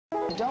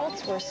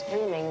Adults were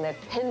screaming that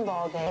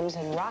pinball games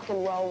and rock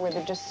and roll were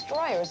the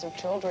destroyers of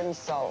children's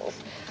souls.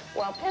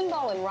 Well,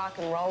 pinball and rock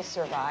and roll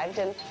survived,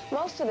 and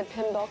most of the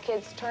pinball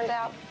kids turned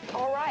out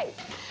all right.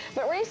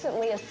 But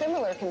recently, a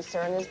similar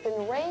concern has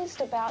been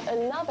raised about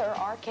another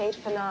arcade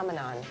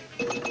phenomenon.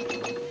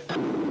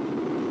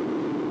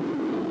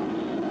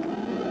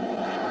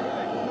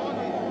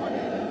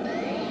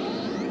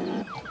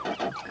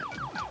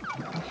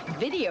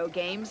 Video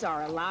games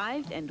are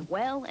alive and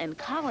well and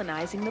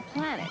colonizing the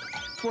planet.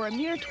 For a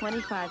mere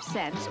 25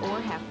 cents or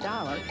 $half,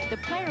 the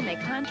player may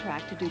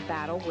contract to do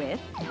battle with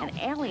an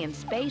alien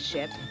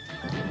spaceship,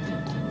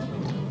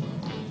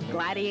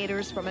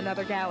 gladiators from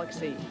another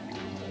galaxy,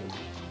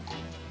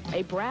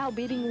 a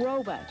browbeating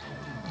robot,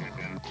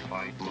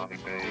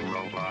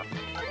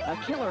 a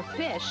killer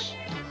fish,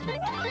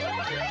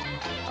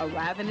 a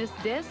ravenous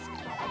disc,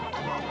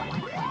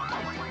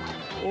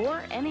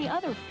 or any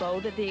other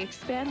foe that the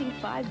expanding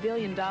 $5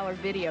 billion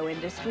video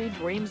industry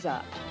dreams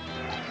up.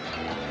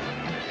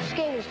 This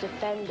game is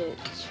defended.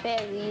 It's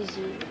fairly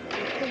easy.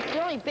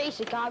 The only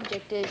basic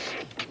object is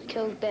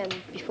kill them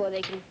before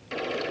they can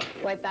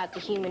wipe out the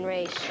human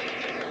race.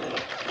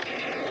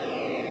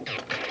 I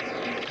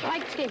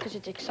like this game because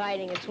it's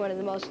exciting. It's one of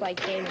the most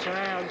liked games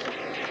around.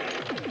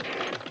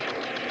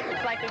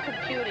 It's like a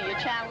computer. You're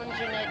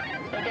challenging it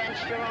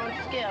against your own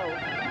skill.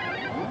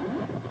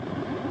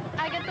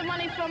 I get the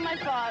money from my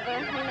father.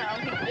 You know,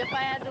 if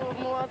I had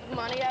more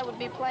money, I would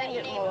be playing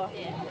it more.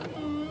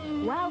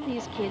 While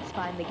these kids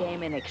find the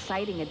game an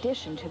exciting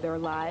addition to their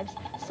lives,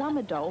 some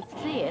adults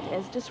see it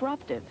as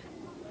disruptive.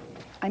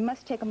 I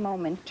must take a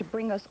moment to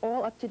bring us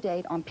all up to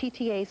date on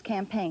PTA's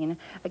campaign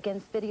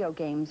against video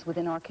games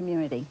within our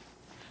community.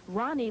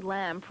 Ronnie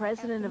Lamb,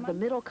 president of the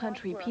Middle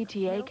Country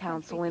PTA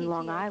Council in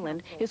Long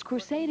Island, is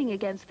crusading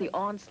against the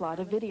onslaught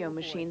of video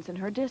machines in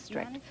her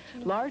district.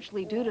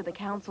 Largely due to the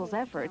council's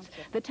efforts,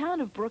 the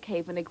town of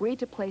Brookhaven agreed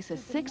to place a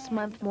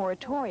 6-month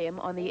moratorium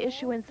on the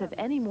issuance of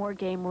any more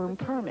game room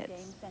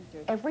permits.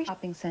 Every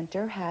shopping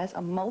center has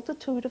a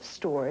multitude of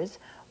stores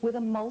with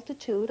a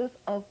multitude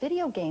of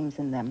video games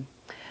in them,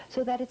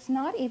 so that it's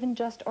not even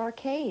just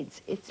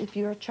arcades. It's if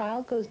your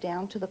child goes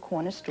down to the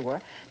corner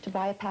store to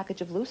buy a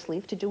package of loose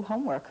leaf to do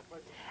homework,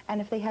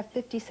 and if they have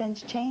 50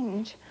 cents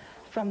change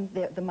from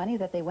the money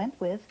that they went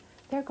with,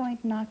 they're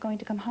not going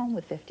to come home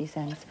with 50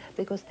 cents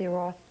because there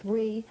are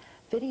 3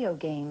 video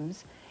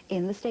games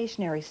in the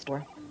stationery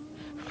store.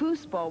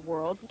 Foosball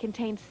World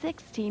contains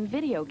 16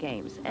 video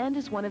games and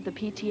is one of the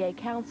PTA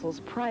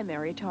Council's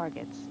primary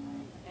targets.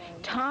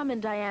 Tom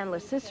and Diane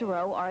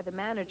LaCicero are the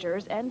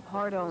managers and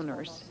part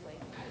owners.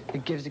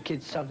 It gives the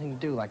kids something to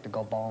do, like to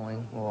go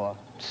bowling or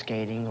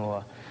skating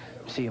or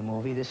see a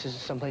movie. This is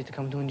someplace to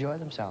come to enjoy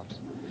themselves.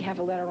 We have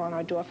a letter on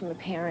our door from a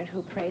parent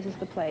who praises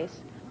the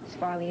place. This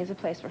finally is a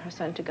place for her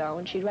son to go,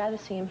 and she'd rather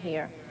see him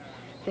here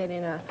than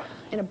in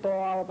a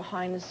bar or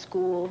behind the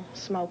school,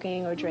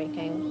 smoking or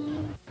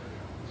drinking.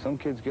 Some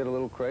kids get a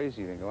little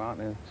crazy. They go out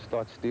and they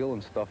start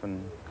stealing stuff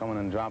and coming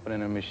and dropping in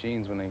their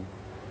machines when it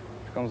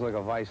becomes like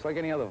a vice, like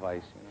any other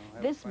vice. You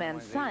know? This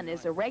man's son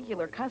is a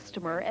regular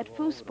customer at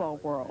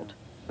Foosball World.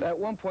 At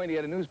one point, he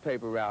had a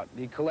newspaper route.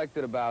 He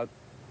collected about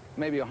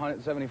maybe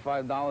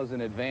 $175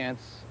 in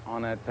advance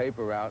on that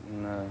paper route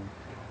and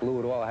blew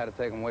it all. I had to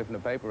take him away from the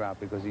paper route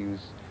because he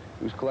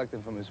was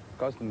collecting from his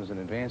customers in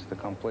advance to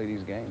come play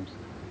these games.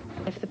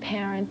 If the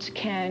parent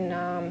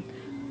can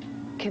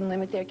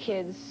limit their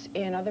kids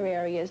in other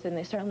areas, then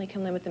they certainly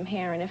can limit them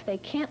here. And if they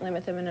can't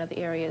limit them in other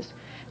areas,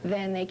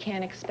 then they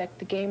can't expect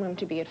the game room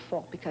to be at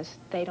fault because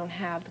they don't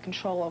have the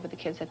control over the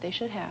kids that they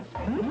should have.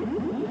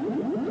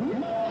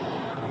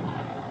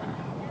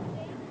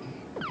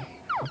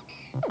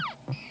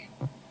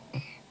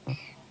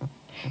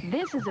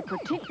 This is a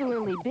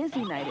particularly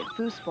busy night at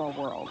Foosball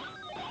World.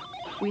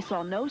 We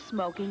saw no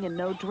smoking and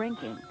no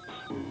drinking.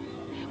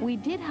 We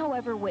did,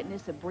 however,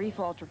 witness a brief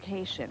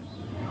altercation.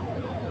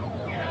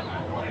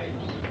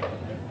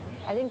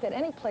 I think that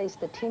any place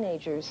that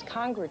teenagers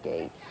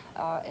congregate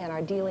and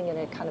are dealing in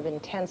a kind of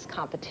intense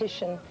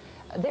competition,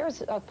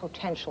 there's a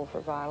potential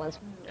for violence.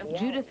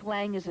 Judith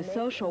Lang is a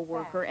social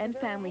worker and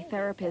family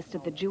therapist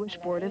at the Jewish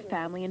Board of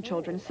Family and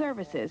Children's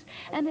Services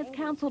and has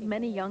counseled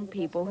many young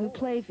people who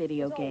play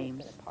video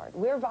games.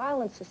 We're a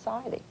violent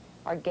society.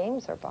 Our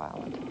games are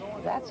violent.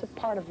 That's a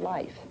part of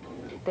life.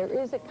 There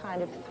is a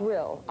kind of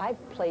thrill. I've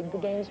played the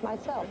games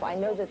myself. I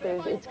know that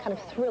it's kind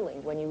of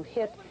thrilling when you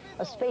hit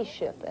a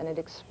spaceship and it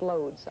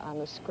explodes on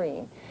the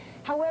screen.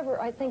 However,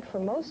 I think for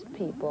most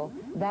people,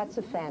 that's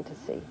a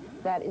fantasy.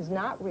 That is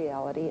not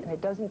reality, and it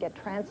doesn't get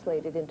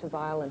translated into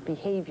violent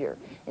behavior.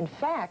 In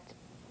fact,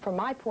 from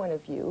my point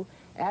of view,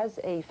 as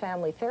a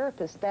family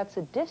therapist, that's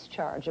a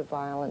discharge of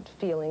violent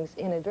feelings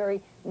in a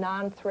very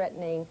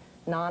non-threatening,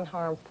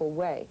 non-harmful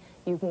way.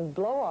 You can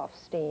blow off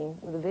steam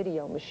with a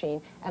video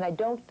machine, and I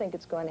don't think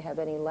it's going to have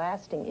any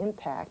lasting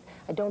impact.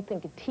 I don't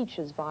think it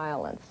teaches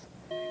violence.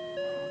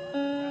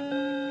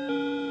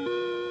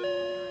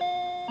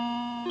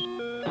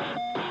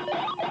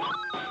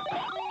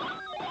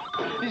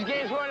 These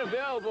games weren't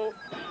available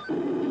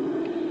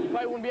 5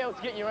 probably wouldn't be able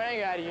to get your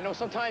anger out of you. You know,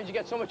 sometimes you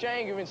get so much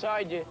anger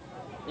inside you,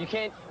 you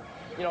can't,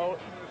 you know,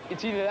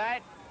 it's either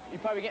that, you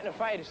probably get in a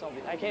fight or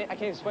something. I can't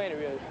explain it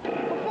really.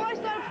 Before I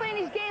started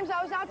playing these games,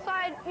 I was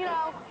outside, you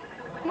know,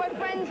 my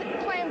friends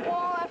playing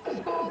ball after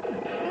school.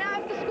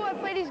 Now after school, I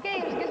play these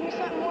games. It gives me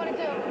something more to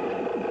do.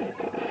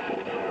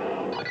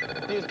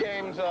 These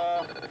games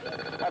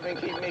have been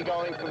keeping me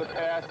going for the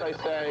past, I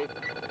say,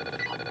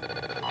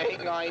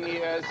 8, 9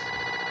 years.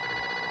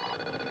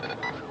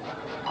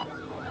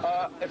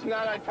 If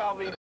not, I'd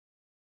probably be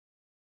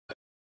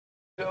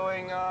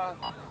doing, I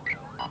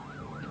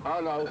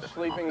don't know,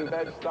 sleeping in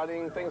bed,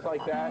 studying, things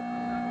like that,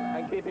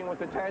 and keeping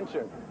with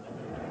attention.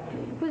 If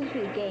it wasn't for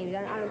the games,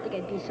 I don't think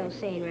I'd be so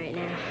sane right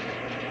now.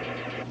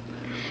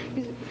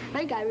 'Cause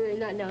I got really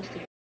nothing else to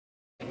do.